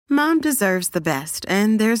Mom deserves the best,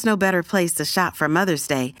 and there's no better place to shop for Mother's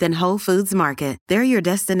Day than Whole Foods Market. They're your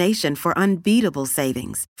destination for unbeatable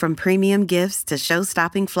savings, from premium gifts to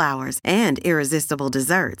show-stopping flowers and irresistible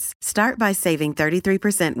desserts. Start by saving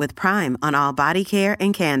 33% with Prime on all body care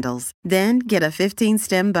and candles. Then get a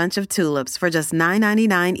 15-stem bunch of tulips for just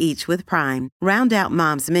 $9.99 each with Prime. Round out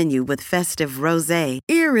Mom's menu with festive rosé,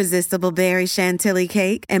 irresistible berry chantilly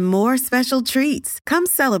cake, and more special treats. Come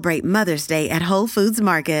celebrate Mother's Day at Whole Foods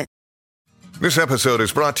Market. This episode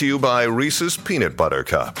is brought to you by Reese's Peanut Butter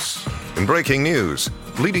Cups. In breaking news,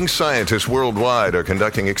 leading scientists worldwide are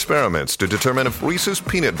conducting experiments to determine if Reese's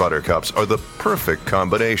Peanut Butter Cups are the perfect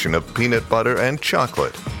combination of peanut butter and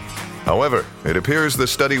chocolate. However, it appears the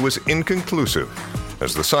study was inconclusive,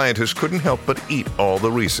 as the scientists couldn't help but eat all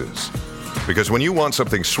the Reese's. Because when you want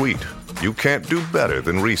something sweet, you can't do better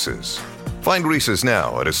than Reese's. Find Reese's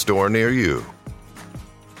now at a store near you.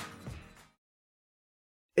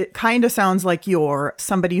 It kind of sounds like you're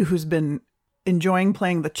somebody who's been enjoying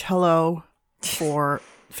playing the cello for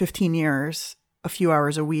 15 years, a few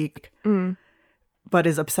hours a week, but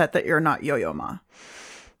is upset that you're not Yo-Yo Ma.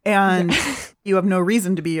 And you have no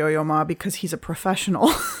reason to be Yo-Yo Ma because he's a professional.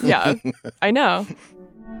 Yeah, I know.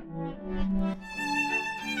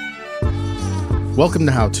 Welcome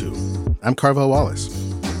to How To. I'm Carvel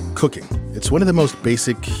Wallace. Cooking. It's one of the most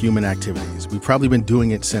basic human activities. We've probably been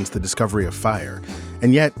doing it since the discovery of fire.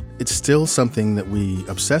 And yet, it's still something that we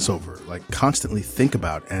obsess over, like constantly think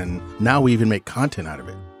about, and now we even make content out of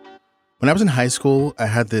it. When I was in high school, I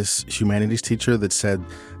had this humanities teacher that said,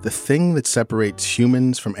 the thing that separates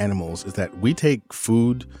humans from animals is that we take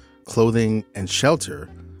food, clothing, and shelter,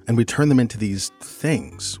 and we turn them into these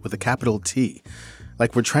things with a capital T.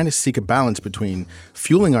 Like we're trying to seek a balance between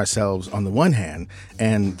fueling ourselves on the one hand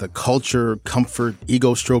and the culture, comfort,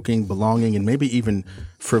 ego-stroking, belonging, and maybe even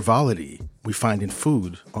frivolity we find in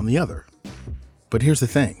food on the other. But here's the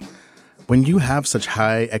thing. When you have such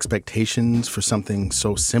high expectations for something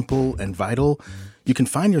so simple and vital, you can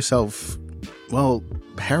find yourself, well,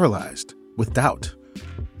 paralyzed with doubt,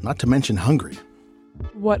 not to mention hungry.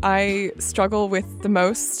 What I struggle with the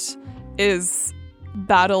most is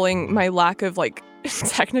battling my lack of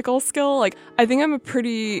technical skill. I think I'm a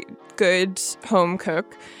pretty good home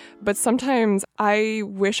cook, but sometimes I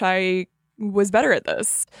wish I was better at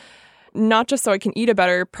this. Not just so I can eat a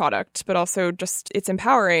better product, but also just it's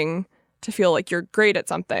empowering to feel like you're great at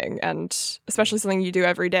something, and especially something you do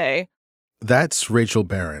every day. That's Rachel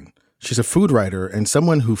Barron. She's a food writer and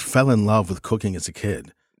someone who fell in love with cooking as a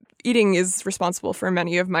kid. Eating is responsible for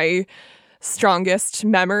many of my strongest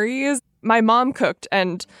memories. My mom cooked,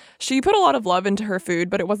 and she put a lot of love into her food,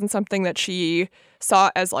 but it wasn't something that she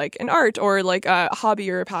saw as an art or a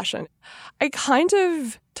hobby or a passion. I kind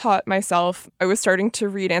of taught myself. I was starting to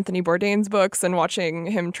read Anthony Bourdain's books and watching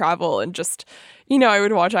him travel, and just, I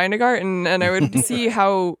would watch Ina Garten and I would see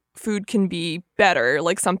how food can be better,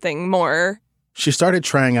 something more. She started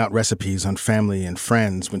trying out recipes on family and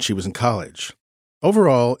friends when she was in college.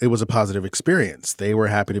 Overall, it was a positive experience. They were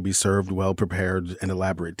happy to be served well-prepared and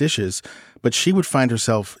elaborate dishes, but she would find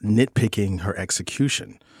herself nitpicking her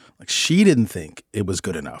execution. She didn't think it was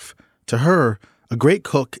good enough. To her, a great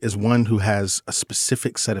cook is one who has a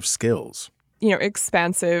specific set of skills.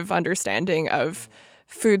 Expansive understanding of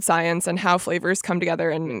food science and how flavors come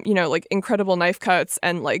together, and, incredible knife cuts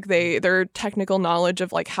and their technical knowledge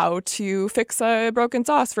of how to fix a broken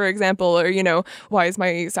sauce, for example, or, why is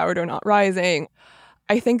my sourdough not rising?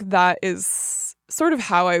 I think that is sort of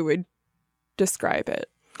how I would describe it.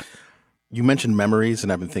 You mentioned memories,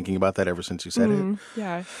 and I've been thinking about that ever since you said it.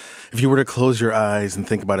 Yeah. If you were to close your eyes and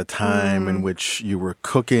think about a time in which you were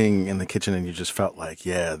cooking in the kitchen and you just felt like,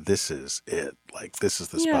 yeah, this is it. This is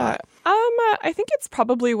the spot. I think it's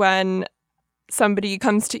probably when somebody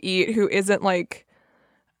comes to eat who isn't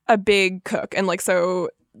a big cook. And so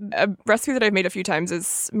a recipe that I've made a few times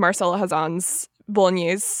is Marcella Hazan's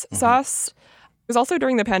bolognese sauce. It was also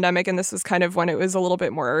during the pandemic, and this was kind of when it was a little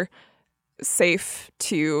bit more safe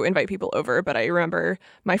to invite people over. But I remember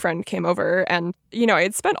my friend came over, and, I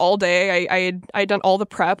had spent all day. I had done all the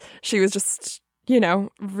prep. She was just,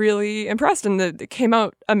 really impressed, and it came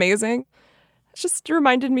out amazing. It just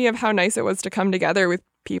reminded me of how nice it was to come together with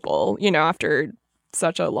people, after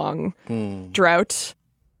such a long drought.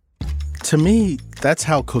 To me, that's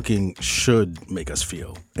how cooking should make us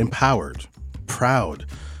feel. Empowered, proud,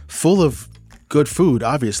 full of good food,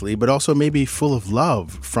 obviously, but also maybe full of love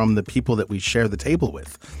from the people that we share the table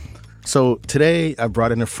with. So today, I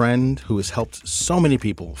brought in a friend who has helped so many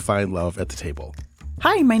people find love at the table.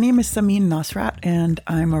 Hi, my name is Samin Nasrat, and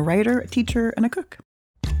I'm a writer, a teacher, and a cook.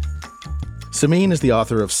 Samin is the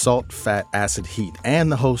author of Salt, Fat, Acid, Heat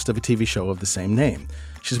and the host of a TV show of the same name.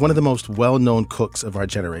 She's one of the most well-known cooks of our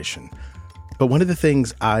generation. But one of the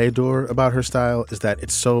things I adore about her style is that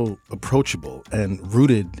it's so approachable and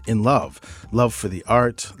rooted in love. Love for the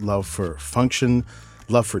art, love for function,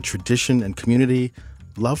 love for tradition and community,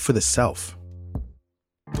 love for the self.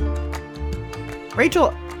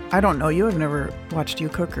 Rachel, I don't know you. I've never watched you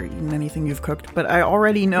cook or eaten anything you've cooked, but I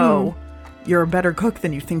already know you're a better cook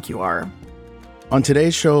than you think you are. On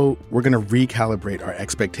today's show, we're going to recalibrate our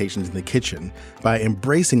expectations in the kitchen by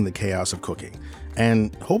embracing the chaos of cooking.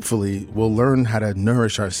 And hopefully, we'll learn how to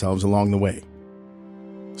nourish ourselves along the way.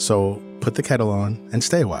 So put the kettle on and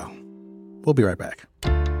stay a while. We'll be right back.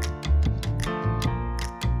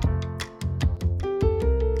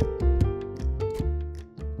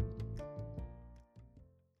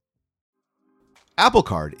 Apple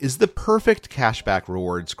Card is the perfect cashback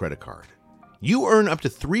rewards credit card. You earn up to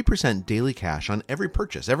 3% daily cash on every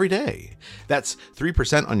purchase every day. That's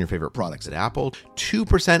 3% on your favorite products at Apple,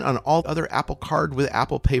 2% on all other Apple Card with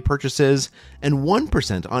Apple Pay purchases, and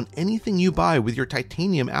 1% on anything you buy with your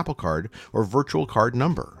titanium Apple Card or virtual card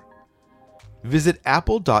number. Visit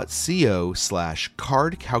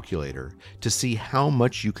apple.co/card calculator to see how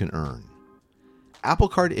much you can earn. Apple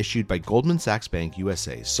Card issued by Goldman Sachs Bank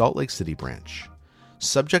USA, Salt Lake City branch.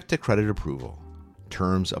 Subject to credit approval.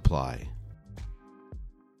 Terms apply.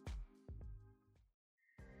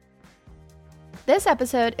 This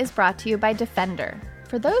episode is brought to you by Defender.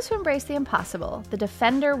 For those who embrace the impossible, the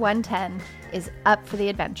Defender 110 is up for the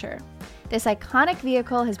adventure. This iconic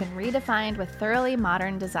vehicle has been redefined with thoroughly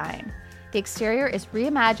modern design. The exterior is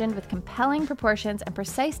reimagined with compelling proportions and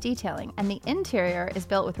precise detailing, and the interior is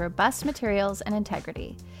built with robust materials and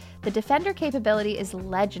integrity. The Defender capability is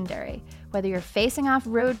legendary, whether you're facing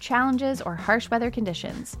off-road challenges or harsh weather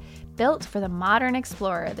conditions. Built for the modern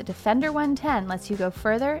explorer, the Defender 110 lets you go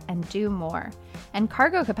further and do more. And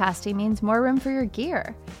cargo capacity means more room for your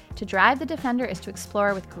gear. To drive the Defender is to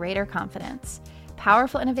explore with greater confidence.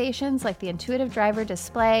 Powerful innovations like the intuitive driver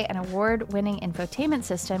display and award-winning infotainment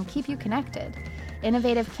system keep you connected.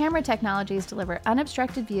 Innovative camera technologies deliver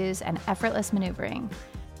unobstructed views and effortless maneuvering.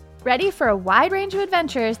 Ready for a wide range of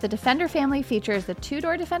adventures, the Defender family features the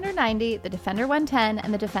two-door Defender 90, the Defender 110,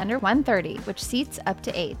 and the Defender 130, which seats up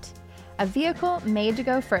to 8. A vehicle made to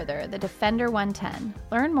go further, the Defender 110.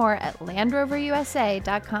 Learn more at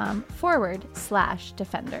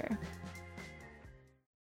LandRoverUSA.com/Defender.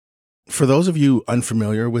 For those of you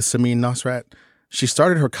unfamiliar with Samin Nosrat, she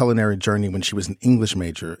started her culinary journey when she was an English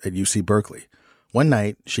major at UC Berkeley. One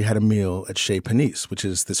night, she had a meal at Chez Panisse, which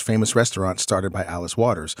is this famous restaurant started by Alice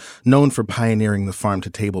Waters, known for pioneering the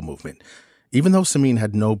farm-to-table movement. Even though Samin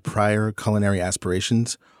had no prior culinary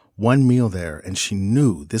aspirations, one meal there and she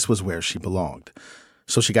knew this was where she belonged.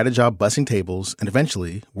 So she got a job bussing tables and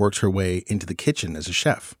eventually worked her way into the kitchen as a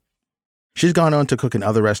chef. She's gone on to cook in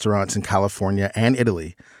other restaurants in California and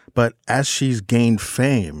Italy, but as she's gained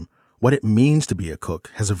fame, what it means to be a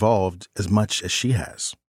cook has evolved as much as she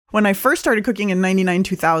has. When I first started cooking in 99,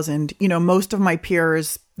 2000, most of my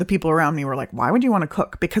peers, the people around me were like, why would you want to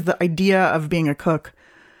cook? Because the idea of being a cook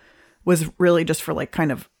was really just for like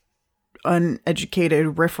kind of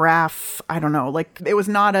uneducated riffraff. I don't know. Like it was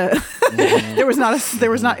not a, there was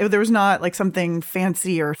not like something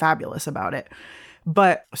fancy or fabulous about it.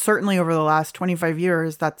 But certainly over the last 25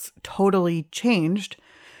 years, that's totally changed.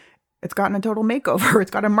 It's gotten a total makeover.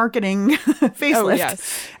 It's got a marketing facelift. Oh,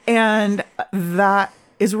 yes. And that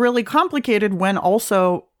is really complicated when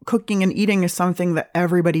also cooking and eating is something that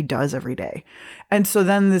everybody does every day. And so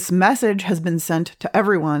then this message has been sent to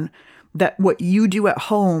everyone that what you do at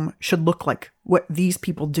home should look like what these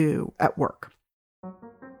people do at work.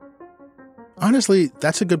 Honestly,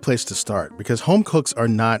 that's a good place to start because home cooks are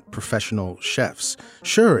not professional chefs.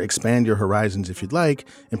 Sure, expand your horizons if you'd like,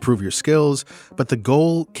 improve your skills, but the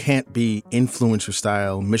goal can't be influencer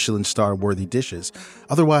style, Michelin star worthy dishes.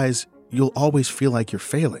 Otherwise, you'll always feel like you're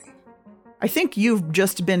failing. I think you've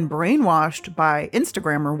just been brainwashed by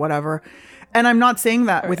Instagram or whatever. And I'm not saying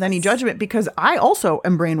that with any judgment because I also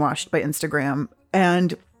am brainwashed by Instagram.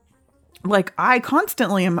 And like I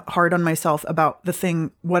constantly am hard on myself about the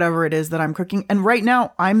thing, whatever it is that I'm cooking. And right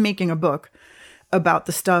now I'm making a book about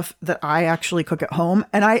the stuff that I actually cook at home.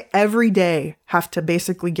 And I every day have to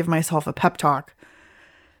basically give myself a pep talk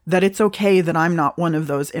that it's okay that I'm not one of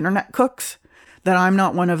those internet cooks, that I'm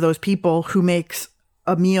not one of those people who makes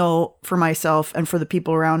a meal for myself and for the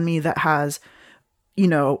people around me that has,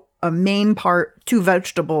 a main part, 2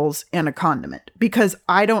 vegetables and a condiment, because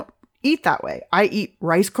I don't eat that way. I eat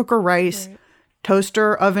rice cooker rice,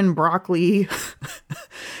 toaster, oven, broccoli,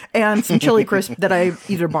 and some chili crisp that I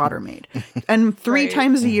either bought or made. And 3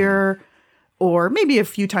 times a year, or maybe a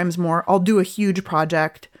few times more, I'll do a huge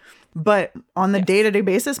project. But on the day-to-day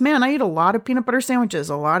basis, man, I eat a lot of peanut butter sandwiches,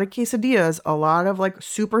 a lot of quesadillas, a lot of like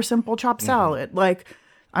super simple chopped salad. Like,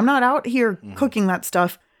 I'm not out here cooking that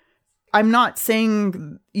stuff. I'm not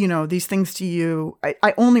saying, you know, these things to you.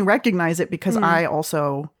 I only recognize it because I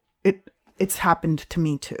also, it's happened to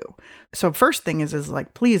me too. So first thing is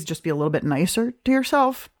like, please just be a little bit nicer to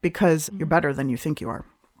yourself because you're better than you think you are.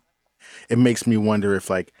 It makes me wonder if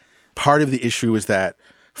like part of the issue is that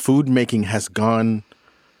food making has gone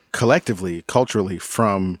collectively, culturally,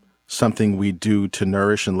 from something we do to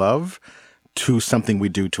nourish and love to something we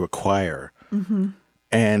do to acquire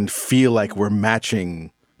and feel like we're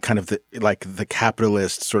matching kind of the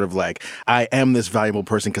capitalist sort of like, I am this valuable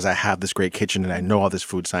person because I have this great kitchen and I know all this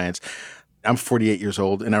food science. I'm 48 years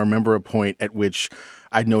old, and I remember a point at which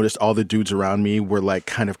I noticed all the dudes around me were like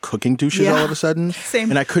kind of cooking douches all of a sudden. Same.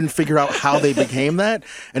 And I couldn't figure out how they became that.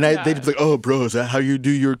 And they'd be like, oh, bro, is that how you do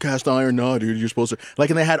your cast iron? No, dude, you're supposed to. Like,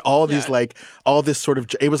 and they had all these like, all this sort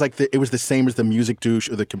of, it was like, it was the same as the music douche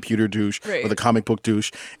or the computer douche or the comic book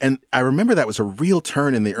douche. And I remember that was a real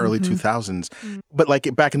turn in the early 2000s. But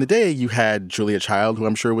like back in the day, you had Julia Child, who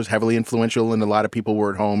I'm sure was heavily influential, and a lot of people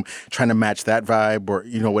were at home trying to match that vibe or,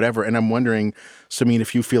 you know, whatever. And I'm wondering, Samin,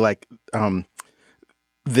 if you feel like,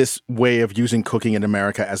 this way of using cooking in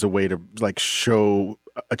America as a way to like show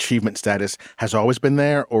achievement status has always been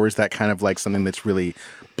there, or is that kind of like something that's really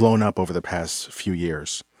blown up over the past few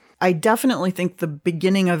years? I definitely think the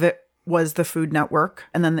beginning of it was the Food Network,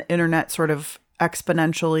 and then the internet sort of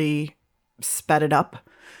exponentially sped it up.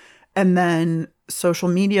 And then social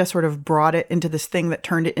media sort of brought it into this thing that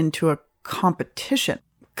turned it into a competition.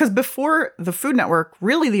 Because before the Food Network,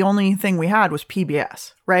 really the only thing we had was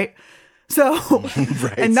PBS, right? So,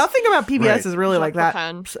 and nothing about PBS is really like that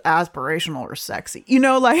aspirational or sexy. You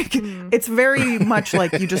know, like it's very much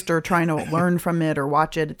like you just are trying to learn from it or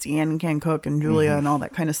watch it. It's Anne Can Cook and Julia and all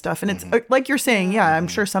that kind of stuff. And it's like you're saying, yeah, I'm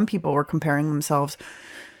sure some people were comparing themselves.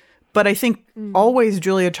 But I think always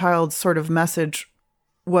Julia Child's sort of message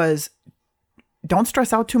was don't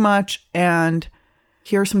stress out too much. And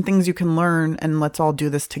here are some things you can learn and let's all do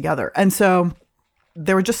this together. And so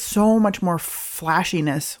there was just so much more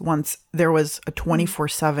flashiness once there was a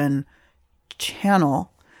 24/7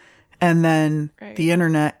 channel and then the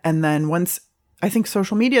internet. And then once I think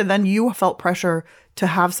social media, then you felt pressure to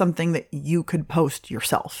have something that you could post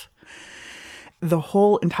yourself. The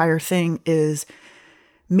whole entire thing is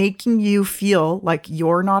making you feel like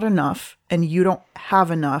you're not enough and you don't have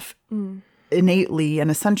enough innately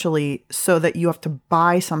and essentially, so that you have to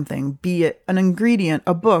buy something, be it an ingredient,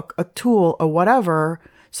 a book, a tool, a whatever,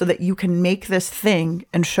 so that you can make this thing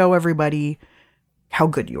and show everybody how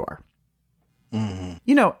good you are.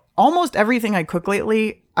 You know, almost everything I cook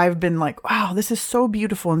lately, I've been like, wow, this is so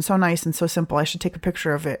beautiful and so nice and so simple. I should take a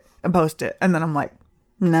picture of it and post it. And then I'm like,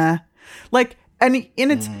 nah. Like, and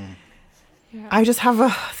it's... I just have a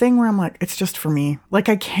thing where I'm like, it's just for me. Like,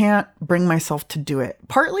 I can't bring myself to do it.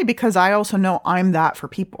 Partly because I also know I'm that for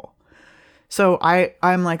people. So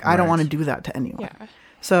I'm like, I don't want to do that to anyone. Yeah.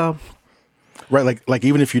 So. Right. Like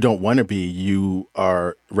even if you don't want to be, you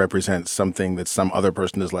represent something that some other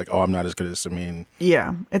person is like, oh, I'm not as good as Samin.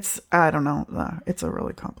 Yeah. I don't know. It's a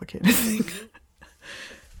really complicated thing.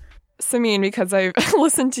 Samin, because I've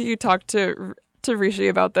listened to you talk to Rishi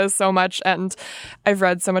about this so much, and I've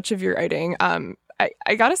read so much of your writing.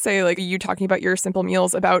 I gotta say, like, you talking about your simple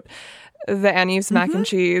meals, about the Annie's mac and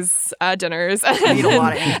cheese dinners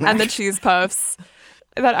and the cheese puffs,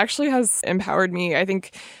 that actually has empowered me. I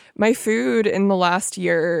think my food in the last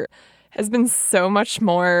year has been so much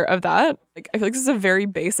more of that. Like, I feel like this is a very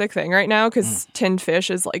basic thing right now because tinned fish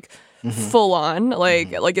is like full on.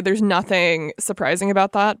 Like there's nothing surprising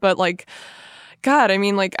about that, but like, God, I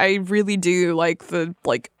mean, like, I really do like the,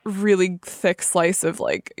 like, really thick slice of,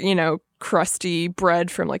 like, you know, crusty bread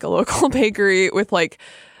from, like, a local bakery with, like,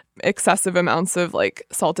 excessive amounts of, like,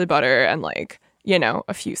 salted butter and, like, you know,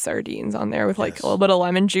 a few sardines on there with, like, a little bit of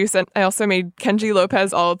lemon juice. And I also made Kenji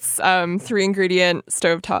Lopez Alt's 3-ingredient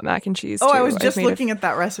stovetop mac and cheese, too. Oh, I was just looking at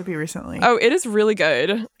that recipe recently. Oh, it is really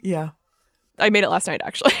good. Yeah. I made it last night,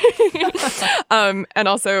 actually. And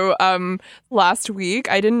also, last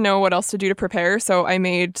week, I didn't know what else to do to prepare, so I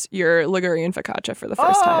made your Ligurian focaccia for the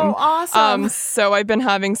first time. Oh, awesome. So I've been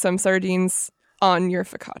having some sardines on your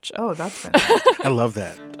focaccia. Oh, that's fantastic. I love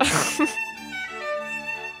that.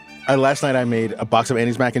 Last night I made a box of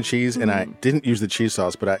Annie's mac and cheese, and I didn't use the cheese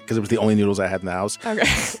sauce, but because it was the only noodles I had in the house. Okay.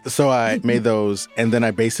 So I made those, and then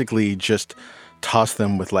I basically just toss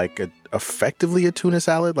them with like effectively a tuna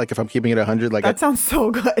salad. Like if I'm keeping it 100, like That sounds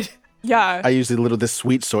so good. Yeah. I use this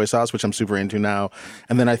sweet soy sauce, which I'm super into now.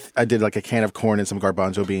 And then I did like a can of corn and some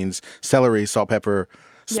garbanzo beans, celery, salt, pepper,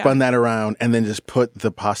 spun that around, and then just put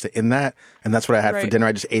the pasta in that. And that's what I had for dinner.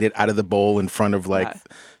 I just ate it out of the bowl in front of like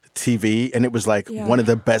TV. And it was like one of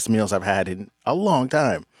the best meals I've had in a long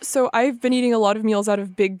time. So I've been eating a lot of meals out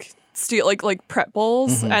of big steel, like prep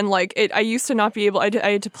bowls. And like I used to not be able, I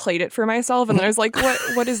had to plate it for myself. And then I was like,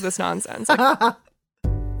 what is this nonsense? Like,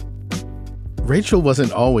 Rachel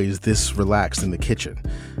wasn't always this relaxed in the kitchen.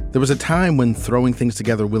 There was a time when throwing things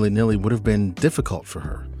together willy-nilly would have been difficult for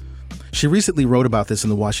her. She recently wrote about this in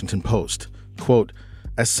the Washington Post. Quote,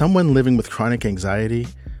 "As someone living with chronic anxiety,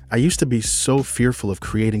 I used to be so fearful of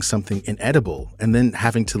creating something inedible and then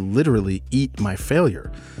having to literally eat my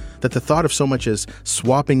failure that the thought of so much as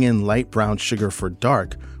swapping in light brown sugar for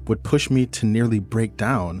dark would push me to nearly break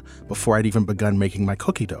down before I'd even begun making my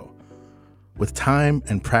cookie dough. With time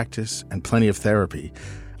and practice and plenty of therapy,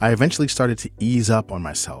 I eventually started to ease up on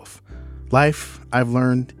myself. Life, I've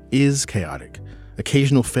learned, is chaotic.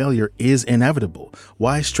 Occasional failure is inevitable.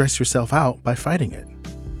 Why stress yourself out by fighting it?"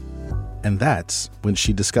 And that's when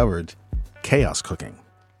she discovered chaos cooking.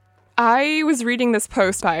 I was reading this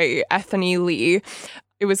post by Ethany Lee.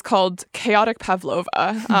 It was called Chaotic Pavlova.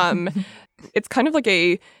 It's kind of like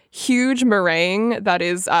a huge meringue that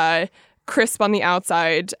is crisp on the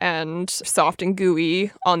outside and soft and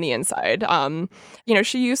gooey on the inside.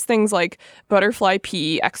 She used things like butterfly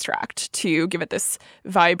pea extract to give it this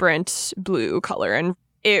vibrant blue color. And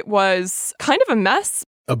it was kind of a mess.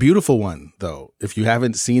 A beautiful one, though. If you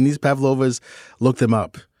haven't seen these pavlovas, look them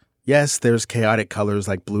up. Yes, there's chaotic colors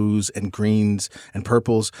like blues and greens and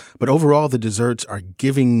purples, but overall the desserts are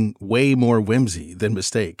giving way more whimsy than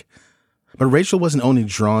mistake. But Rachel wasn't only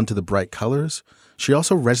drawn to the bright colors, she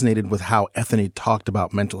also resonated with how Ethany talked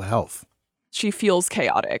about mental health. She feels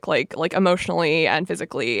chaotic, like emotionally and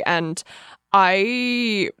physically. And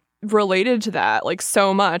I related to that like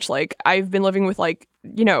so much. Like I've been living with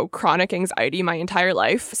chronic anxiety my entire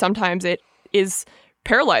life. Sometimes it is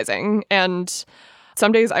paralyzing. And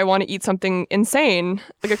some days I want to eat something insane,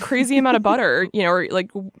 like a crazy amount of butter, or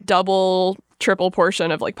like double, triple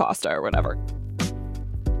portion of like pasta or whatever.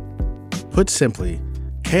 Put simply,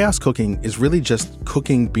 chaos cooking is really just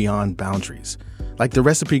cooking beyond boundaries. Like the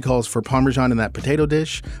recipe calls for Parmesan in that potato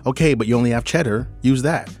dish. Okay, but you only have cheddar. Use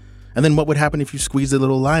that. And then what would happen if you squeezed a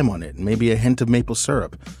little lime on it and maybe a hint of maple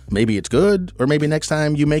syrup? Maybe it's good, or maybe next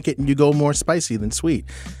time you make it and you go more spicy than sweet.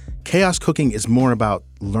 Chaos cooking is more about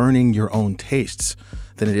learning your own tastes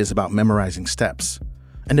than it is about memorizing steps.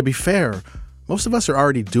 And to be fair, most of us are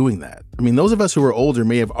already doing that. I mean, those of us who are older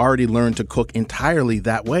may have already learned to cook entirely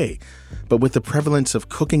that way. But with the prevalence of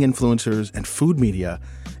cooking influencers and food media,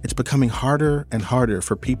 it's becoming harder and harder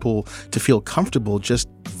for people to feel comfortable just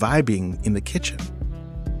vibing in the kitchen.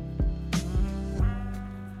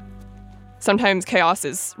 Sometimes chaos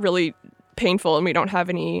is really painful and we don't have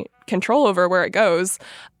any control over where it goes.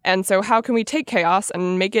 And so how can we take chaos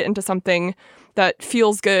and make it into something that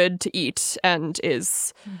feels good to eat and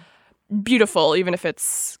is beautiful, even if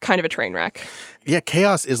it's kind of a train wreck? Yeah,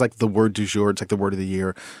 chaos is like the word du jour. It's like the word of the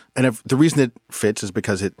year. And the reason it fits is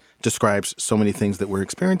because it describes so many things that we're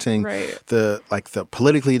experiencing. Right. The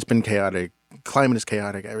politically, it's been chaotic. Climate is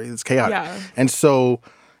chaotic. It's chaotic. Yeah. And so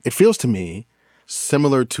it feels to me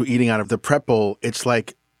similar to eating out of the prep bowl. It's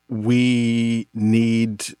like we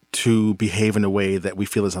need to behave in a way that we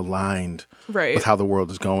feel is aligned with how the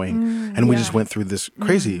world is going. And we just went through this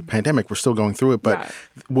crazy pandemic. We're still going through it. But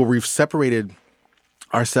where we've separated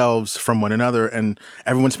ourselves from one another and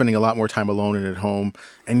everyone's spending a lot more time alone and at home.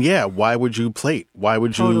 And why would you plate? Why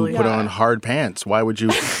would you put on hard pants? Why would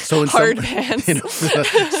you? So in hard pants.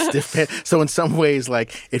 Stiff pants. So in some ways,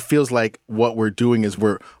 like it feels like what we're doing is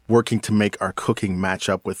we're working to make our cooking match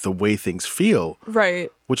up with the way things feel.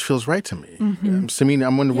 Right. Which feels right to me. Samina,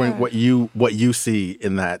 I'm wondering what you see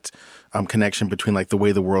in that connection between like the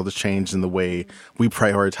way the world has changed and the way we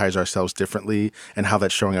prioritize ourselves differently and how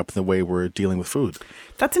that's showing up in the way we're dealing with food.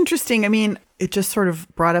 That's interesting. I mean, it just sort of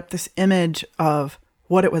brought up this image of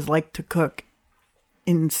what it was like to cook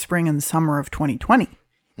in spring and summer of 2020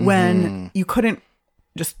 when you couldn't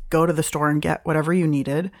just go to the store and get whatever you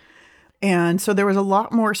needed. And so there was a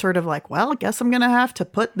lot more sort of like, well, I guess I'm going to have to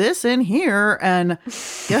put this in here. And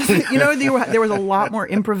guess, there was a lot more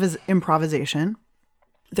improvisation.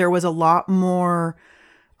 There was a lot more,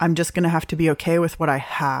 I'm just going to have to be okay with what I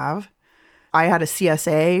have. I had a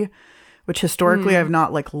CSA, which historically I've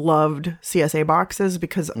not like loved CSA boxes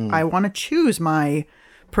because I want to choose my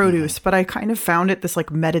produce. But I kind of found it this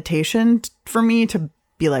like meditation for me to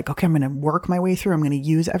be like, okay, I'm going to work my way through. I'm going to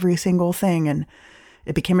use every single thing. And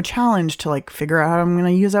it became a challenge to like figure out how I'm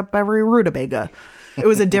going to use up every rutabaga. It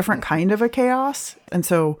was a different kind of a chaos. And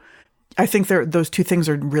so I think those two things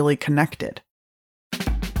are really connected.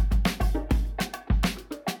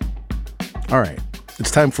 All right,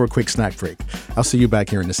 it's time for a quick snack break. I'll see you back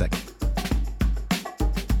here in a second.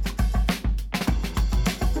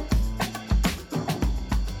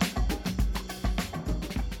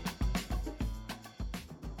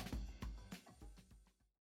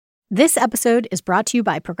 This episode is brought to you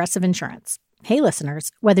by Progressive Insurance. Hey, listeners,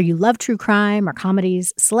 whether you love true crime or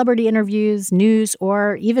comedies, celebrity interviews, news,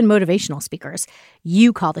 or even motivational speakers,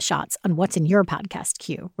 you call the shots on what's in your podcast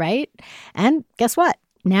queue, right? And guess what?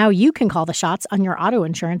 Now you can call the shots on your auto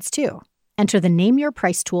insurance, too. Enter the Name Your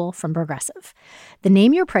Price tool from Progressive. The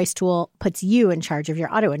Name Your Price tool puts you in charge of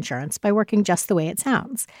your auto insurance by working just the way it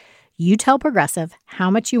sounds. You tell Progressive how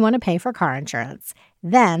much you want to pay for car insurance.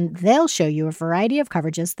 Then they'll show you a variety of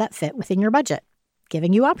coverages that fit within your budget,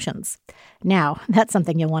 giving you options. Now, that's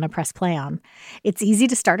something you'll want to press play on. It's easy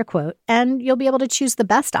to start a quote, and you'll be able to choose the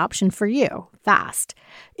best option for you fast.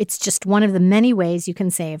 It's just one of the many ways you can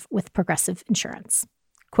save with Progressive Insurance.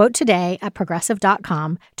 Quote today at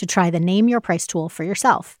Progressive.com to try the Name Your Price tool for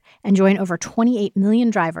yourself and join over 28 million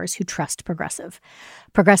drivers who trust Progressive.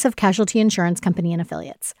 Progressive Casualty Insurance Company and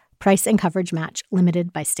Affiliates. Price and coverage match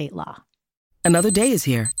limited by state law. Another day is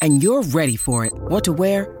here, and you're ready for it. What to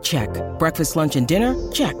wear? Check. Breakfast, lunch, and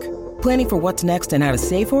dinner? Check. Planning for what's next and how to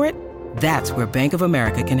save for it? That's where Bank of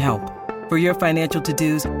America can help. For your financial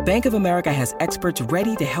to-dos, Bank of America has experts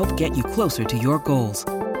ready to help get you closer to your goals.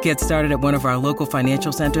 Get started at one of our local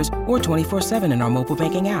financial centers or 24/7 in our mobile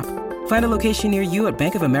banking app. Find a location near you at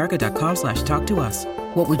bankofamerica.com/talktous.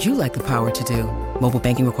 What would you like the power to do? Mobile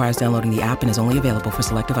banking requires downloading the app and is only available for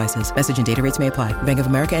select devices. Message and data rates may apply. Bank of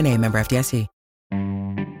America N.A., member FDIC.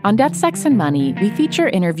 On Death, Sex, and Money, we feature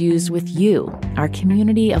interviews with you, our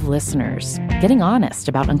community of listeners, getting honest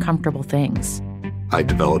about uncomfortable things. I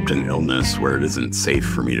developed an illness where it isn't safe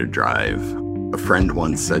for me to drive. A friend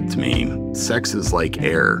once said to me, sex is like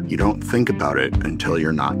air. You don't think about it until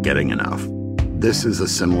you're not getting enough. This is a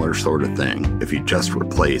similar sort of thing if you just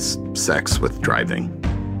replace sex with driving.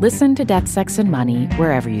 Listen to Death, Sex, and Money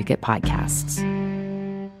wherever you get podcasts.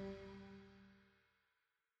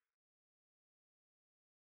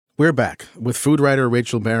 We're back with food writer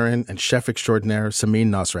Rachel Barron and chef extraordinaire Samin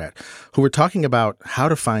Nosrat, who are talking about how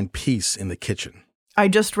to find peace in the kitchen. I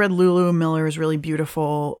just read Lulu Miller's really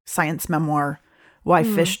beautiful science memoir, Why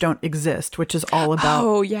Fish Don't Exist, which is all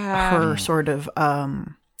about her sort of,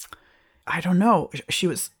 I don't know, she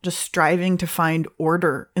was just striving to find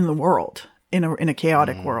order in the world, in a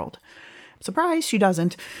chaotic world. Surprise, she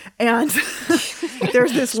doesn't. And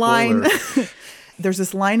there's this line... There's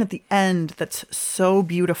this line at the end that's so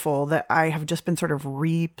beautiful that I have just been sort of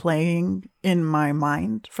replaying in my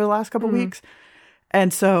mind for the last couple of weeks.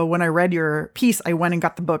 And so when I read your piece, I went and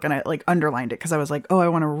got the book and I like underlined it because I was like, oh, I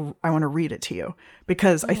want to read it to you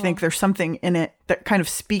because I think there's something in it that kind of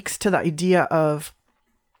speaks to the idea of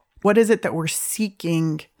what is it that we're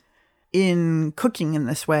seeking in cooking in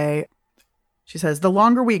this way. She says, the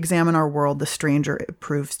longer we examine our world, the stranger it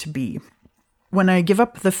proves to be. When I give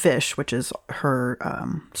up the fish, which is her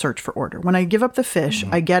search for order, when I give up the fish,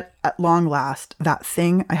 I get at long last that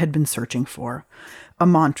thing I had been searching for, a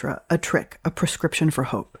mantra, a trick, a prescription for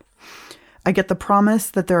hope. I get the promise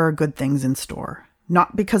that there are good things in store,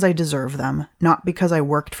 not because I deserve them, not because I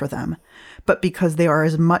worked for them, but because they are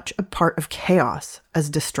as much a part of chaos as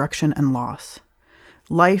destruction and loss.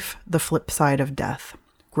 Life, the flip side of death,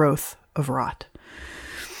 growth of rot.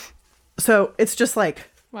 So it's just like,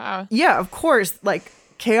 wow. Yeah, of course. Like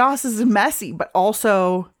chaos is messy, but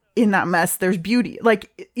also in that mess, there's beauty.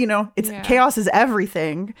 Like, you know, chaos is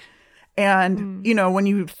everything. And, you know, when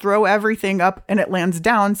you throw everything up and it lands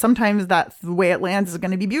down, sometimes the way it lands is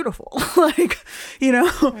going to be beautiful. Like, you know,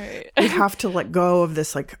 we have to let go of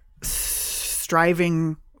this like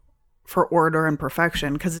striving for order and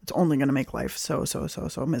perfection because it's only going to make life so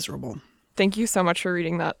miserable. Thank you so much for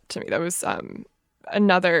reading that to me. That was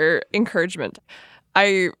another encouragement.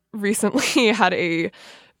 I recently had a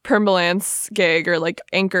permalance gig or like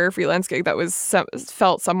anchor freelance gig that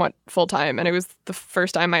felt somewhat full-time. And it was the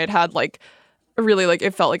first time I had like really like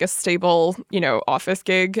it felt like a stable, you know, office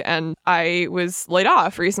gig. And I was laid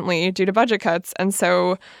off recently due to budget cuts. And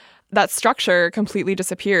so that structure completely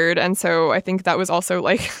disappeared. And so I think that was also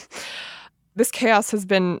like this chaos has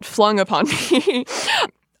been flung upon me.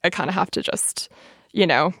 I kind of have to just, you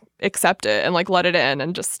know, accept it and like let it in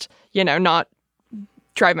and just, you know, not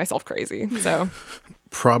drive myself crazy. So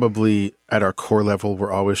probably at our core level,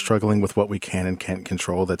 we're always struggling with what we can and can't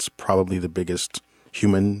control. That's probably the biggest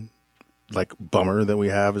human like bummer that we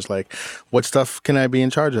have, is like, what stuff can I be in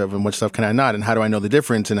charge of and what stuff can I not? And how do I know the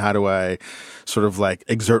difference? And how do I sort of like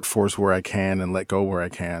exert force where I can and let go where I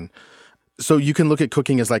can? So you can look at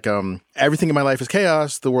cooking as like, everything in my life is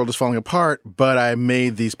chaos. The world is falling apart, but I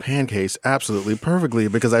made these pancakes absolutely perfectly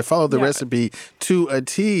because I followed the recipe to a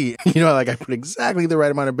T. You know, like I put exactly the right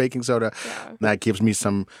amount of baking soda. Yeah. That gives me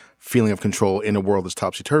some feeling of control in a world that's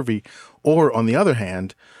topsy-turvy. Or on the other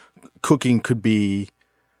hand, cooking could be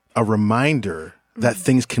a reminder that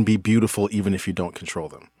things can be beautiful even if you don't control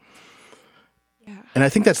them. Yeah. And I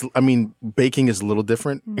think baking is a little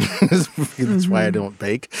different. That's why I don't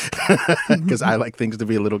bake, because I like things to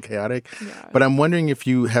be a little chaotic. Yeah. But I'm wondering if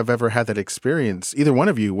you have ever had that experience, either one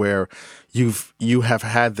of you, where you have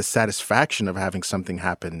had the satisfaction of having something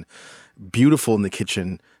happen beautiful in the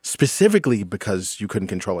kitchen, specifically because you couldn't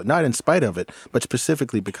control it. Not in spite of it, but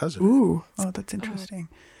specifically because of it. Ooh, oh, that's interesting.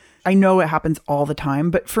 I know it happens all the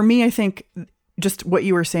time, but for me, I think just what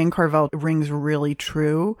you were saying, Carvel, rings really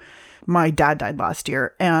true. My dad died last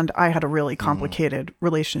year, and I had a really complicated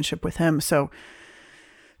relationship with him. So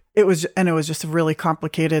it was just a really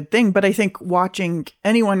complicated thing. But I think watching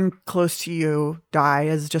anyone close to you die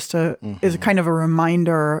is just is kind of a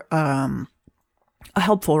reminder, a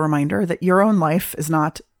helpful reminder that your own life is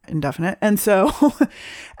not indefinite. And so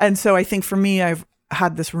I think for me, I've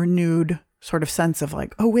had this renewed sort of sense of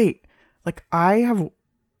like, oh wait, like I have,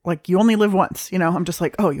 like, you only live once, you know. I'm just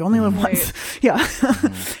like, oh, you only live once. Yeah.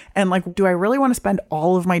 And like, do I really want to spend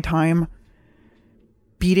all of my time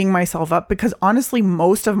beating myself up? Because honestly,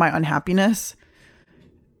 most of my unhappiness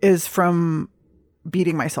is from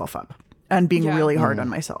beating myself up and being really hard on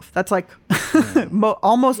myself. That's like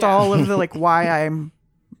almost all of the like why I'm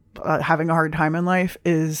having a hard time in life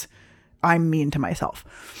is I'm mean to myself.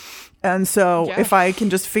 And so if I can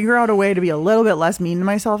just figure out a way to be a little bit less mean to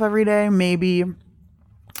myself every day, maybe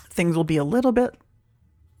things will be a little bit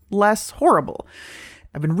less horrible.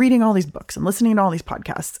 I've been reading all these books and listening to all these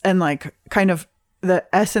podcasts, and like kind of the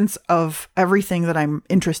essence of everything that I'm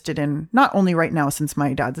interested in, not only right now since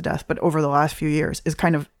my dad's death, but over the last few years, is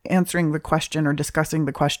kind of answering the question or discussing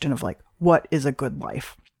the question of like, what is a good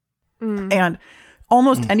life? And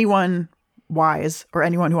almost anyone wise or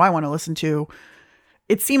anyone who I want to listen to,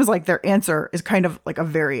 it seems like their answer is kind of like a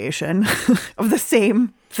variation of the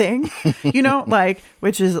same thing, you know, like,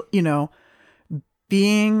 which is, you know,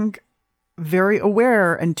 being very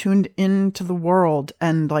aware and tuned into the world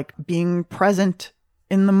and like being present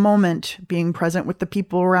in the moment, being present with the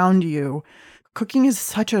people around you. Cooking is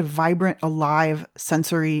such a vibrant, alive,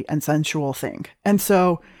 sensory and sensual thing. And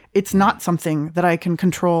so it's not something that I can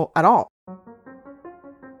control at all.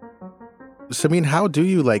 So, I mean, how do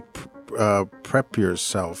you like prep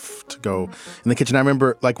yourself to go in the kitchen? I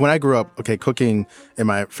remember like when I grew up, cooking in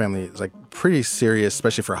my family is like pretty serious,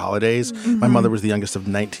 especially for holidays. My mother was the youngest of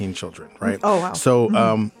 19 children, right? Oh, wow.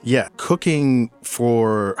 So, cooking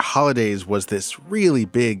for holidays was this really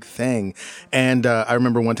big thing. And I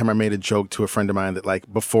remember one time I made a joke to a friend of mine that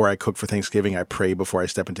like before I cook for Thanksgiving, I pray before I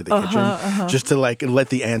step into the kitchen, just to like let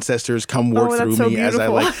the ancestors come work through me as I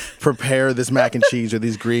like prepare this mac and cheese or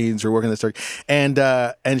these greens or work on this turkey. And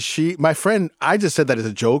my friend, I just said that as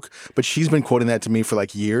a joke, but she's been quoting that to me for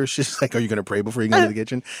like years. She's like, are you going to pray before you go into the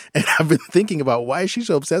kitchen? And I've been thinking about why is she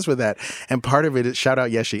so obsessed with that? And part of it is, shout out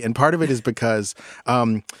Yeshi, and part of it is because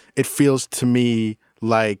it feels to me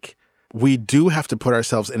like we do have to put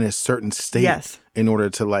ourselves in a certain state in order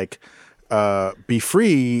to like be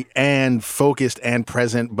free and focused and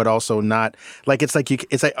present, but also not like it's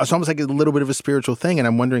almost like a little bit of a spiritual thing. And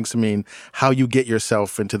I'm wondering, Samin, how you get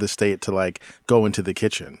yourself into the state to like go into the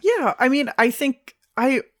kitchen. Yeah, I mean, I think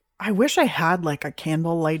I wish I had like a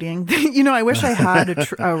candle lighting. You know, I wish I had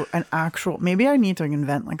an actual. Maybe I need to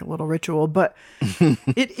invent like a little ritual, but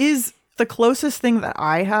it is the closest thing that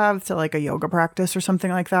I have to like a yoga practice or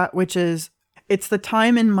something like that, which is it's the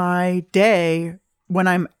time in my day when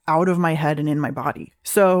I'm out of my head and in my body.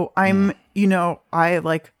 So I'm, you know, I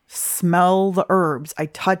like smell the herbs. I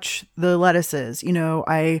touch the lettuces. You know,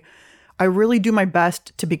 I really do my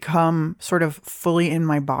best to become sort of fully in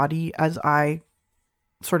my body as I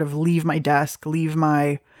sort of leave my desk, leave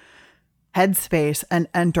my head space and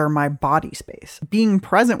enter my body space. Being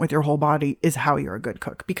present with your whole body is how you're a good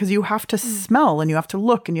cook, because you have to smell and you have to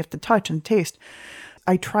look and you have to touch and taste.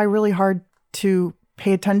 I try really hard to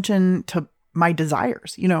pay attention to my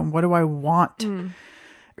desires. You know, what do I want?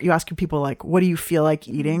 You ask people like, what do you feel like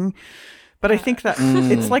eating? But I think that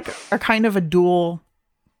it's like a kind of a dual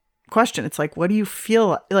question. It's like, what do you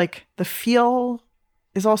feel like? The feel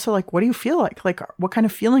is also like, what do you feel like? Like, what kind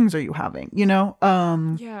of feelings are you having? You know?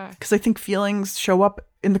 Yeah. Because I think feelings show up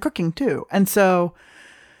in the cooking too. And so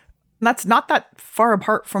that's not that far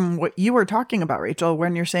apart from what you were talking about, Rachel,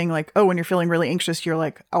 when you're saying like, oh, when you're feeling really anxious, you're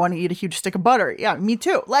like, I want to eat a huge stick of butter. Yeah, me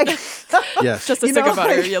too. Like, yes. Just a stick of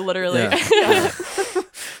butter. Yeah, literally. Yeah.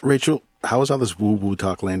 Rachel, how is all this woo-woo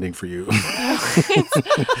talk landing for you?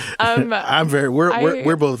 I'm very.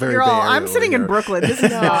 We're both very. I'm sitting in Brooklyn. This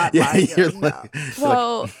is not.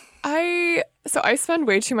 Well, I spend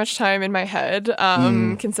way too much time in my head,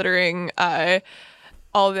 considering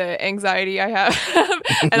all the anxiety I have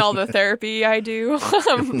and all the therapy I do.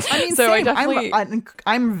 I mean, so I definitely.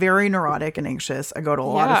 I'm very neurotic and anxious. I go to a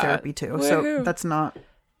lot of therapy too, so that's not.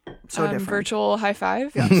 So different. Virtual high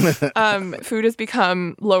five. Yeah. Food has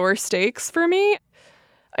become lower stakes for me.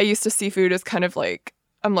 I used to see food as kind of like,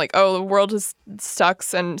 I'm like, oh, the world is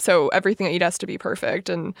sucks, and so everything I eat has to be perfect.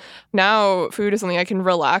 And now food is something I can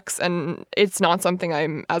relax, and it's not something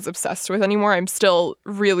I'm as obsessed with anymore. I'm still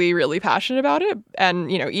really, really passionate about it,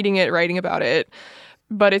 and, you know, eating it, writing about it.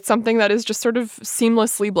 But it's something that is just sort of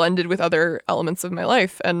seamlessly blended with other elements of my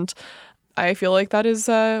life. And I feel like that is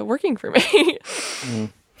working for me.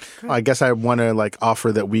 Well, I guess I want to like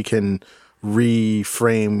offer that we can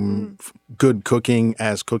reframe good cooking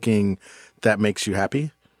as cooking that makes you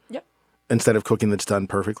happy. Yep. Instead of cooking that's done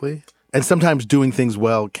perfectly. And sometimes doing things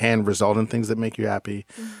well can result in things that make you happy.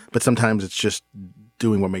 But sometimes it's just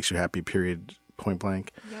doing what makes you happy, period, point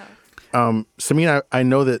blank. Yeah. Samin, I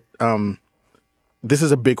know that this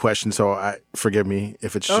is a big question, so forgive me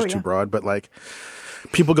if it's just too broad, but like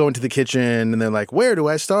people go into the kitchen and they're like, where do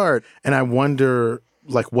I start? And I wonder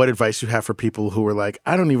like what advice you have for people who are like,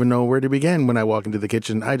 I don't even know where to begin when I walk into the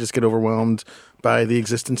kitchen. I just get overwhelmed by the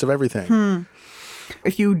existence of everything.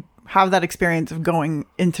 If you have that experience of going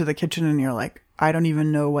into the kitchen and you're like, I don't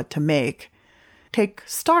even know what to make, take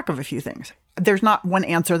stock of a few things. There's not one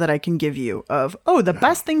answer that I can give you of, the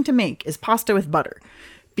best thing to make is pasta with butter,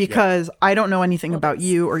 because I don't know anything about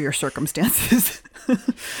you or your circumstances.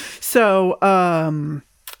 So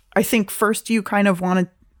I think first you kind of want to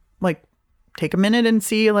like take a minute and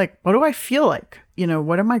see like, what do I feel like? You know,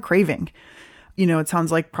 what am I craving? You know, it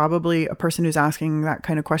sounds like probably a person who's asking that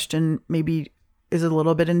kind of question maybe is a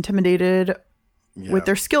little bit intimidated with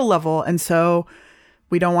their skill level. And so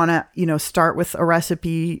we don't want to, you know, start with a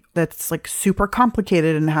recipe that's like super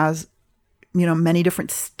complicated and has, you know, many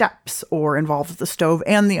different steps or involves the stove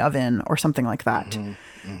and the oven or something like that.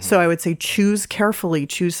 So I would say choose carefully,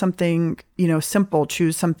 choose something, you know, simple,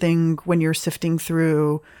 choose something when you're sifting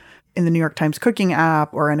through in the New York Times cooking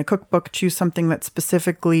app or in a cookbook, choose something that's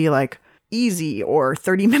specifically like easy or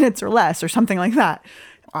 30 minutes or less or something like that.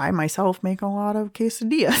 I myself make a lot of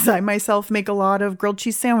quesadillas. I myself make a lot of grilled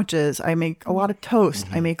cheese sandwiches. I make a lot of toast.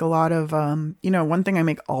 I make a lot of, you know, one thing I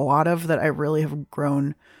make a lot of that I really have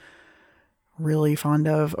grown really fond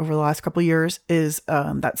of over the last couple of years is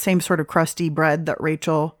that same sort of crusty bread that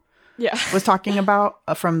Rachel was talking about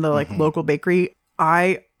from the like local bakery.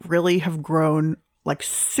 I really have grown like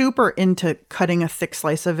super into cutting a thick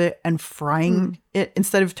slice of it and frying it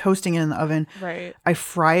instead of toasting it in the oven. Right. I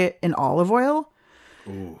fry it in olive oil.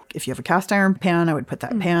 Ooh. If you have a cast iron pan, I would put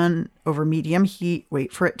that pan over medium heat,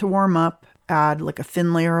 wait for it to warm up, add like a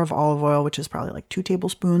thin layer of olive oil, which is probably like 2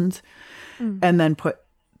 tablespoons, and then put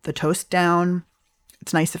the toast down.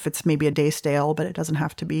 It's nice if it's maybe a day stale, but it doesn't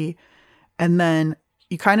have to be. And then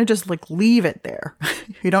you kind of just like leave it there.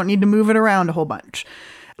 You don't need to move it around a whole bunch.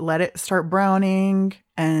 Let it start browning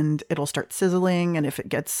and it'll start sizzling. And if it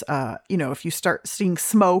gets, you know, if you start seeing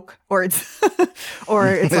smoke or it's, or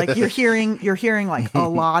it's like you're hearing like a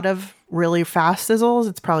lot of really fast sizzles,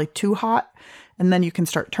 it's probably too hot. And then you can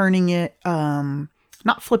start turning it,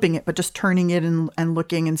 not flipping it, but just turning it and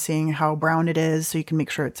looking and seeing how brown it is. So you can make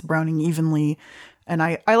sure it's browning evenly. And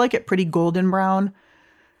I like it pretty golden brown.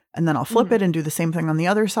 And then I'll flip it and do the same thing on the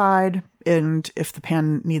other side. And if the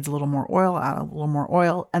pan needs a little more oil, add a little more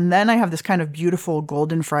oil. And then I have this kind of beautiful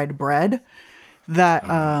golden fried bread that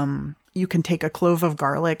you can take a clove of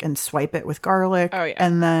garlic and swipe it with garlic. Oh, yeah.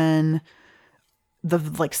 And then the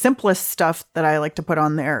like simplest stuff that I like to put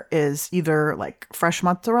on there is either like fresh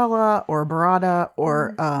mozzarella or burrata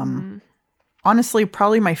or honestly,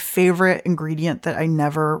 probably my favorite ingredient that I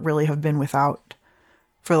never really have been without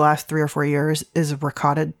for the last 3 or 4 years is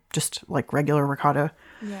ricotta, just like regular ricotta.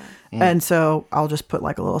 Yeah. And so I'll just put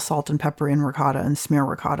like a little salt and pepper in ricotta and smear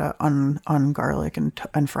ricotta on garlic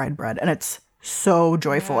and fried bread. And it's so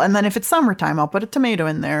joyful. Yeah. And then if it's summertime, I'll put a tomato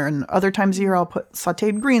in there. And other times of year, I'll put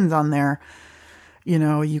sauteed greens on there. You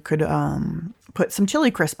know, you could put some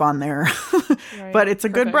chili crisp on there. Right. But it's a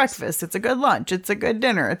good Perfect. breakfast. It's a good lunch. It's a good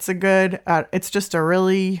dinner. It's just a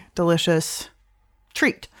really delicious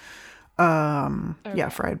treat. Yeah,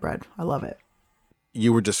 fried bread. I love it.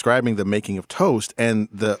 You were describing the making of toast, and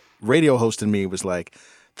the radio host in me was like,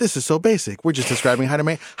 this is so basic. We're just describing how to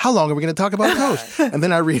make. How long are we going to talk about toast? And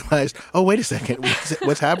then I realized, oh, wait a second.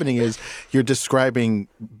 What's happening is you're describing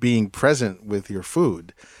being present with your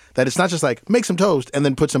food. That it's not just like, make some toast and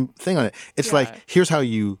then put some thing on it. It's like, here's how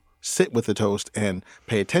you sit with the toast and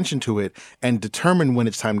pay attention to it and determine when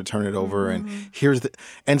it's time to turn it over. And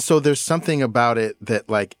and so there's something about it that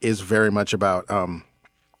like is very much about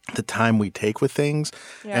the time we take with things.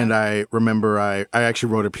 Yeah. And I remember I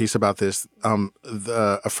actually wrote a piece about this.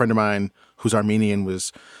 A friend of mine who's Armenian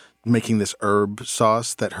was making this herb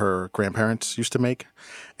sauce that her grandparents used to make.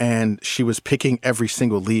 And she was picking every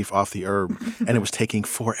single leaf off the herb, and it was taking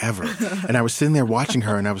forever. And I was sitting there watching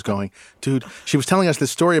her, and I was going, dude, she was telling us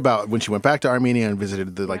this story about when she went back to Armenia and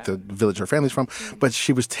visited the village her family's from, but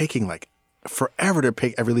she was taking like forever to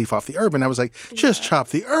pick every leaf off the herb. And I was like, just chop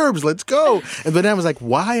the herbs, let's go. And then I was like,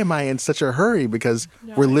 why am I in such a hurry? Because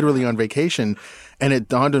we're literally on vacation. And it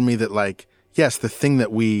dawned on me that like, yes, the thing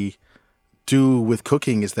that we do with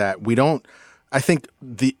cooking is that we don't, I think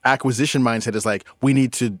the acquisition mindset is like, we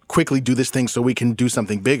need to quickly do this thing so we can do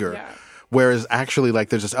something bigger. Yeah. Whereas actually like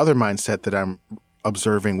there's this other mindset that I'm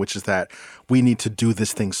observing, which is that we need to do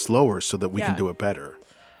this thing slower so that we can do it better.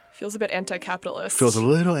 Feels a bit anti-capitalist. Feels a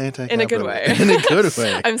little anti-capitalist. In a good way. In a good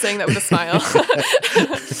way. I'm saying that with a smile.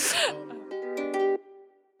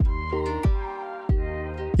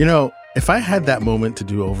 You know, if I had that moment to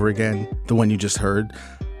do over again, the one you just heard,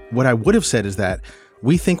 what I would have said is that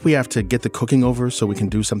we think we have to get the cooking over so we can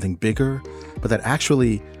do something bigger, but that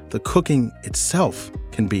actually the cooking itself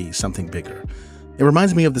can be something bigger. It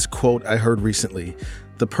reminds me of this quote I heard recently.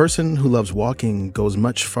 The person who loves walking goes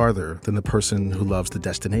much farther than the person who loves the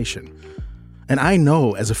destination. And I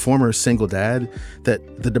know as a former single dad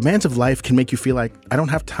that the demands of life can make you feel like I don't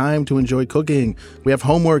have time to enjoy cooking. We have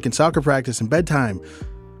homework and soccer practice and bedtime.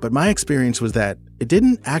 But my experience was that it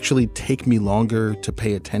didn't actually take me longer to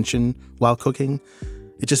pay attention while cooking.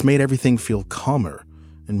 It just made everything feel calmer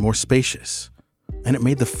and more spacious. And it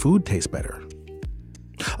made the food taste better.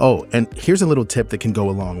 Oh, and here's a little tip that can go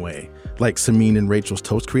a long way. Like Samin and Rachel's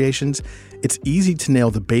toast creations, it's easy to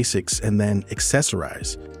nail the basics and then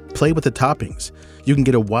accessorize. Play with the toppings. You can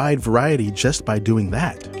get a wide variety just by doing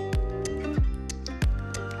that.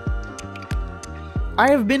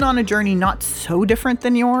 I have been on a journey not so different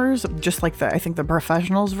than yours, just like I think the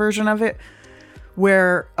professionals version of it,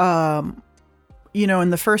 where, in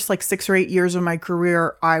the first like 6 or 8 years of my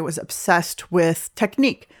career, I was obsessed with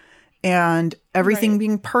technique and everything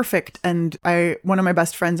being perfect. And one of my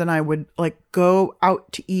best friends and I would like go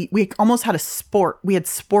out to eat. We almost had a sport. We had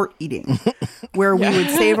sport eating where we would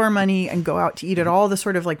save our money and go out to eat at all the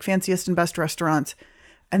sort of like fanciest and best restaurants.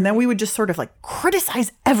 And then we would just sort of like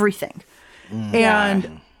criticize everything.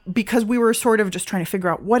 And because we were sort of just trying to figure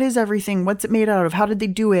out what is everything, what's it made out of, how did they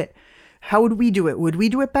do it, how would we do it, would we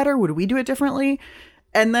do it better, would we do it differently?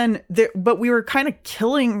 And then, but we were kind of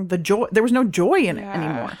killing the joy. There was no joy in it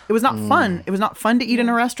anymore. It was not fun. It was not fun to eat in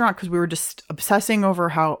a restaurant because we were just obsessing over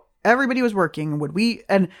how everybody was working.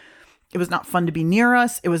 And it was not fun to be near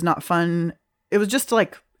us. It was not fun. It was just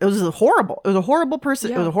like, it was horrible. It was a horrible person.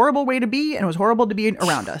 Yeah. It was a horrible way to be, and it was horrible to be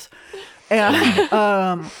around us. And,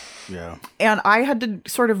 and I had to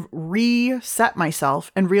sort of reset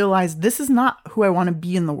myself and realize this is not who I want to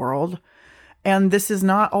be in the world. And this is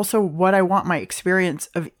not also what I want my experience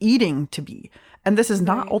of eating to be. And this is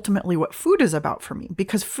not ultimately what food is about for me.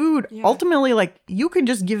 Because food, ultimately, like, you could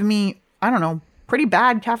just give me, I don't know, pretty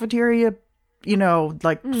bad cafeteria,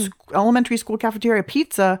 elementary school cafeteria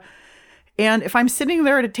pizza. And if I'm sitting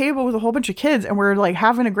there at a table with a whole bunch of kids and we're, like,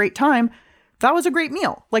 having a great time, that was a great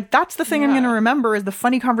meal. Like, that's the thing I'm going to remember is the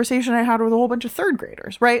funny conversation I had with a whole bunch of third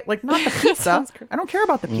graders, right? Like, not the pizza. I don't care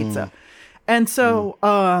about the pizza. And so,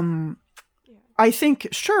 I think,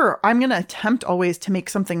 sure, I'm going to attempt always to make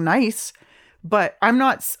something nice, but I'm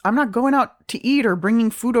not going out to eat or bringing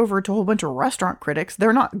food over to a whole bunch of restaurant critics.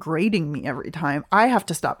 They're not grading me every time. I have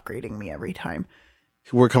to stop grading me every time.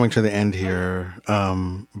 We're coming to the end here,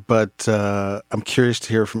 but I'm curious to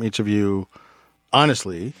hear from each of you.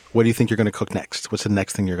 Honestly, what do you think you're going to cook next? What's the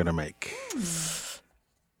next thing you're going to make?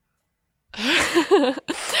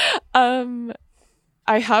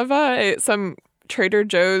 I have some Trader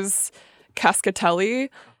Joe's cascatelli,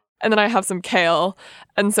 and then I have some kale,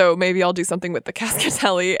 and so maybe I'll do something with the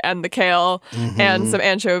cascatelli and the kale and some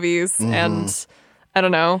anchovies and I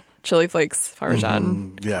don't know, chili flakes,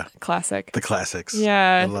 Parmesan. Yeah, classic. The classics.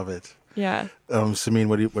 Yeah, I love it. Yeah. Samin,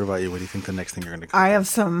 what about you? What do you think the next thing you're going to cook? I have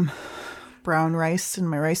some brown rice in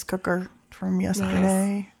my rice cooker from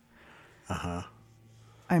yesterday. Uh-huh.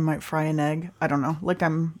 I might fry an egg. I don't know. Like,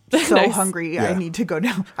 I'm so Nice. hungry. Yeah. I need to go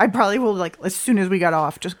down. I probably will, like, as soon as we got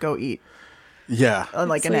off, just go eat Yeah.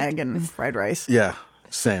 like an like- egg and fried rice. Yeah.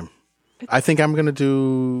 Same. I think I'm going to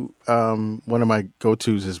do one of my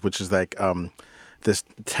go-tos, which is like this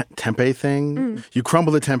tempeh thing. You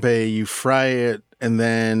crumble the tempeh, you fry it, and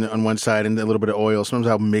then on one side, and a little bit of oil. Sometimes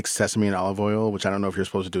I'll mix sesame and olive oil, which I don't know if you're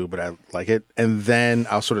supposed to do, but I like it. And then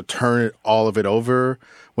I'll sort of turn all of it over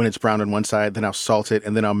when it's brown on one side. Then I'll salt it,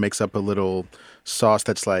 and then I'll mix up a little sauce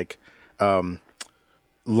that's like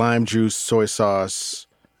lime juice, soy sauce,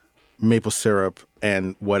 maple syrup,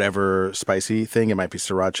 and whatever spicy thing. It might be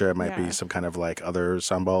sriracha, it might be some kind of like other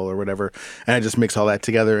sambal or whatever. And I just mix all that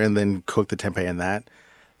together and then cook the tempeh in that.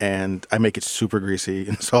 And I make it super greasy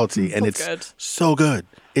and salty, and it's good. so good.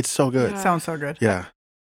 It's so good. Sounds so good. Yeah.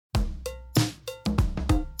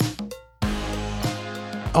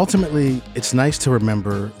 Ultimately, it's nice to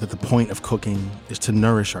remember that the point of cooking is to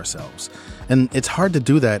nourish ourselves. And it's hard to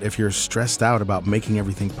do that if you're stressed out about making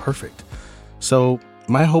everything perfect. So,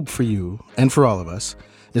 my hope for you, and for all of us,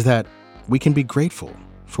 is that we can be grateful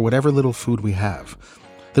for whatever little food we have.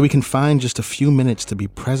 That we can find just a few minutes to be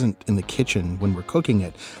present in the kitchen when we're cooking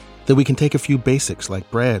it. That we can take a few basics like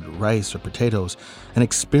bread, rice, or potatoes and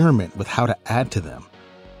experiment with how to add to them.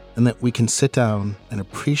 And that we can sit down and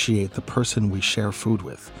appreciate the person we share food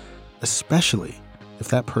with, especially if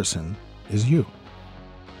that person is you.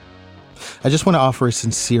 I just want to offer a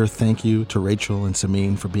sincere thank you to Rachel and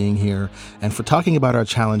Samin for being here and for talking about our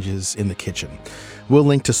challenges in the kitchen. We'll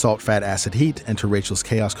link to Salt, Fat, Acid, Heat and to Rachel's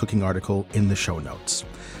Chaos Cooking article in the show notes.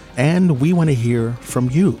 And we want to hear from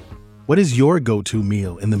you. What is your go-to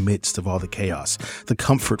meal in the midst of all the chaos? The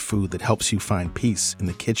comfort food that helps you find peace in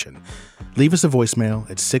the kitchen? Leave us a voicemail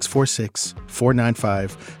at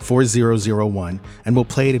 646-495-4001 and we'll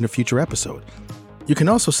play it in a future episode. You can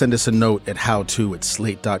also send us a note at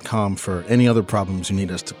howto@slate.com for any other problems you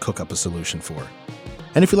need us to cook up a solution for.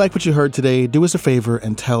 And if you like what you heard today, do us a favor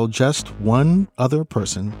and tell just one other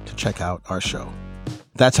person to check out our show.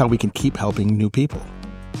 That's how we can keep helping new people.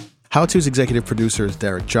 How To's executive producer is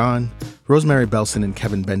Derek John. Rosemary Belson and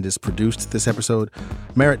Kevin Bendis produced this episode.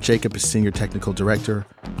 Merritt Jacob is senior technical director.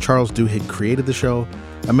 Charles Duhigg created the show.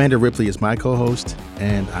 Amanda Ripley is my co-host.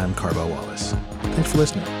 And I'm Carvel Wallace. Thanks for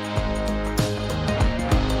listening.